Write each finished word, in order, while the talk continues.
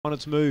On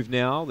its move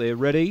now. They're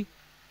ready.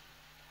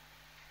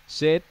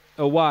 Set.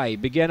 Away.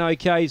 Began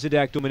okay,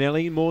 Zadactyl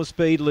Manelli. More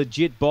speed,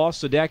 Legit Boss.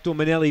 Zadactyl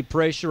Manelli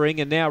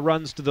pressuring and now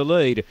runs to the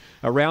lead.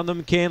 Around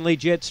them, Canley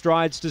Jet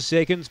strides to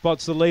second.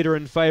 Spots the leader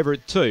and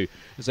favourite 2.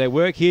 As they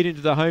work here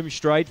into the home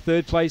straight,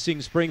 third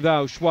placing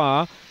Springvale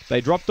Schwa. They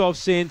dropped off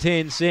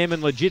Santan Sam,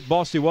 and Legit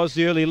Boss, who was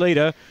the early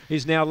leader,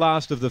 is now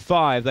last of the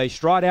 5. They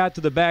stride out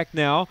to the back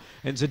now,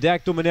 and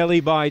Zadactyl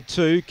Manelli by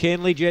 2.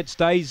 Canley Jet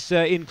stays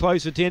in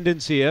close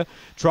attendance here,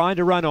 trying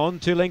to run on.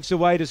 2 lengths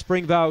away to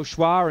Springvale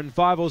Schwa and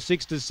 5 or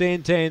 6 to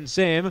Santan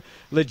Sam.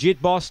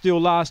 Legit Boss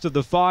still last of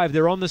the 5.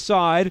 They're on the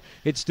side.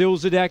 It's still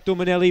Zadactyl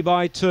Manelli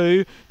by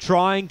 2.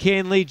 Trying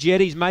Canley Jet.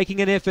 He's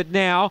making an effort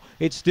now.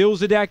 It's still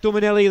Zadactyl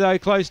Manelli, though,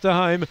 close to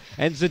home,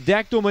 and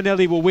Zadactyl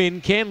Manelli will win.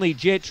 Canley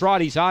Jet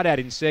tried his heart out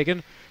in second.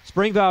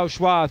 Springvale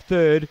Schwa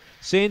third,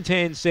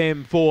 Santan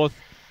Sam fourth,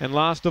 and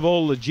last of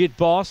all Legit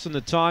Boss, and the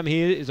time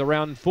here is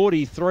around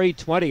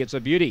 43.20. It's a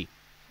beauty.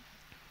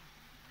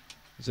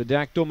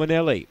 Zadactyl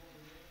Manelli,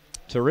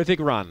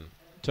 terrific run.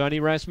 Tony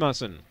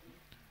Rasmussen,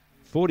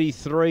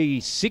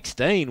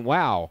 43.16.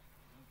 Wow,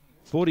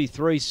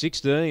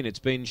 43.16. It's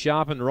been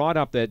sharpened right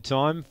up that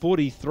time.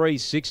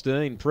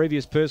 43.16.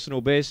 Previous personal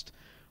best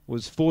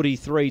was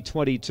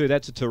 43.22.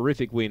 That's a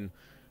terrific win.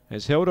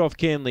 Has held off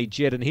Canley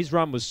Jet, and his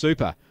run was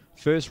super.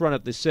 First run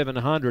at the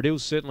 700. He'll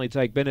certainly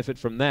take benefit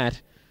from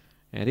that.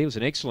 And he was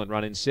an excellent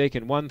run in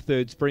second.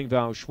 1/3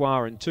 Springvale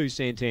Schwa and 2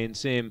 Santan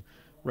Sam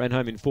ran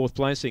home in 4th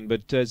placing.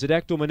 But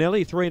Zadactyl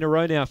Manelli, 3 in a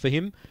row now for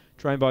him.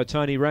 Trained by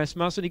Tony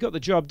Rasmussen. He got the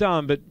job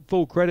done, but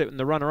full credit in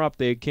the runner-up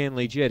there,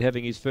 Canley Jet,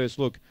 having his first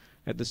look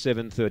at the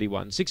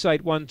 7:31.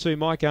 6.812,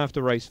 Mike,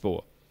 after race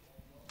 4.